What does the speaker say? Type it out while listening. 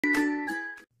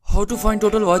How to find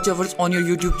total watch hours on your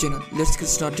YouTube channel. Let's get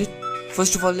started.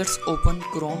 First of all, let's open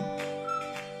Chrome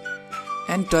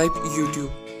and type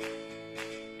YouTube.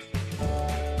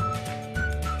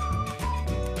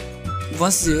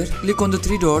 Once there, click on the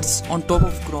three dots on top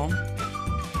of Chrome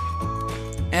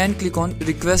and click on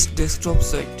Request Desktop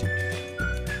Site.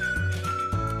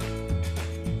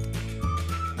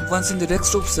 Once in the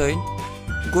desktop site,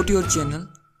 go to your channel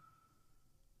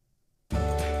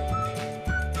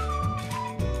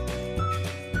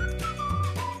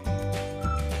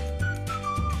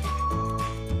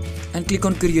and click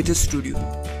on Creator Studio.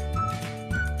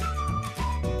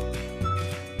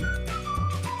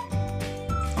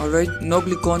 Alright, now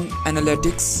click on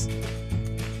Analytics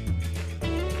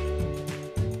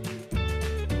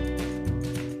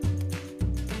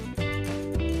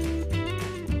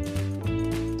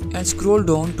and scroll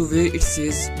down to where it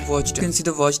says watch time. You can see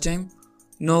the watch time.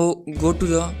 Now go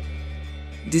to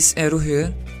this arrow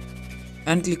here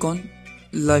and click on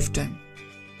lifetime.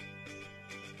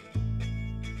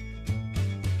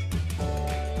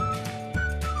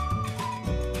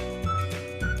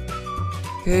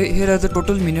 Here are the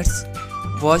total minutes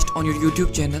watched on your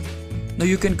YouTube channel. Now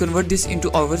you can convert this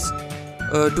into hours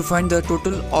to find the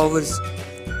total hours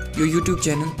your YouTube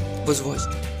channel was watched.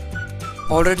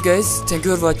 Alright guys, thank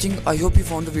you for watching. I hope you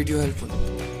found the video helpful.